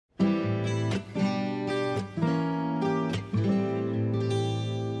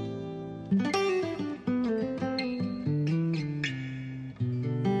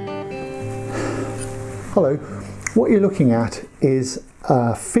Hello, what you're looking at is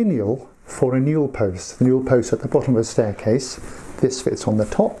a finial for a newel post. The newel post at the bottom of a staircase. This fits on the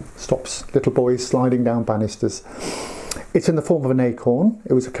top, stops little boys sliding down banisters. It's in the form of an acorn.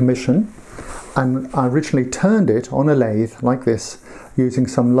 It was a commission, and I originally turned it on a lathe like this using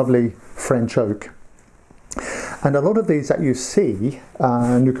some lovely French oak. And a lot of these that you see,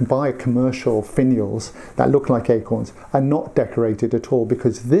 and you can buy commercial finials that look like acorns, are not decorated at all,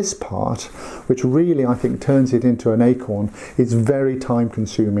 because this part, which really I think turns it into an acorn, is very time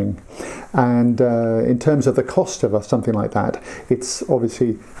consuming. And in terms of the cost of something like that, it's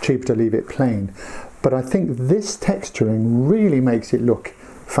obviously cheaper to leave it plain. But I think this texturing really makes it look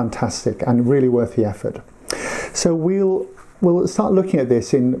fantastic and really worth the effort. So we'll start looking at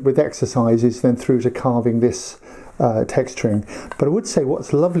this with exercises, then through to carving this texturing. But I would say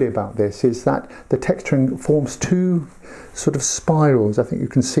what's lovely about this is that the texturing forms two sort of spirals. I think you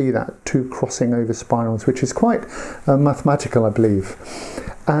can see that, two crossing over spirals, which is quite mathematical, I believe.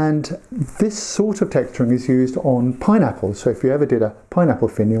 And this sort of texturing is used on pineapples. So if you ever did a pineapple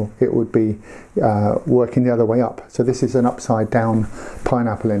finial, it would be working the other way up. So this is an upside down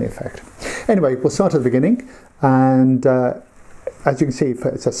pineapple in effect. Anyway, we'll start at the beginning, and as you can see,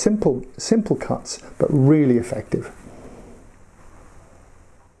 it's a simple cuts, but really effective.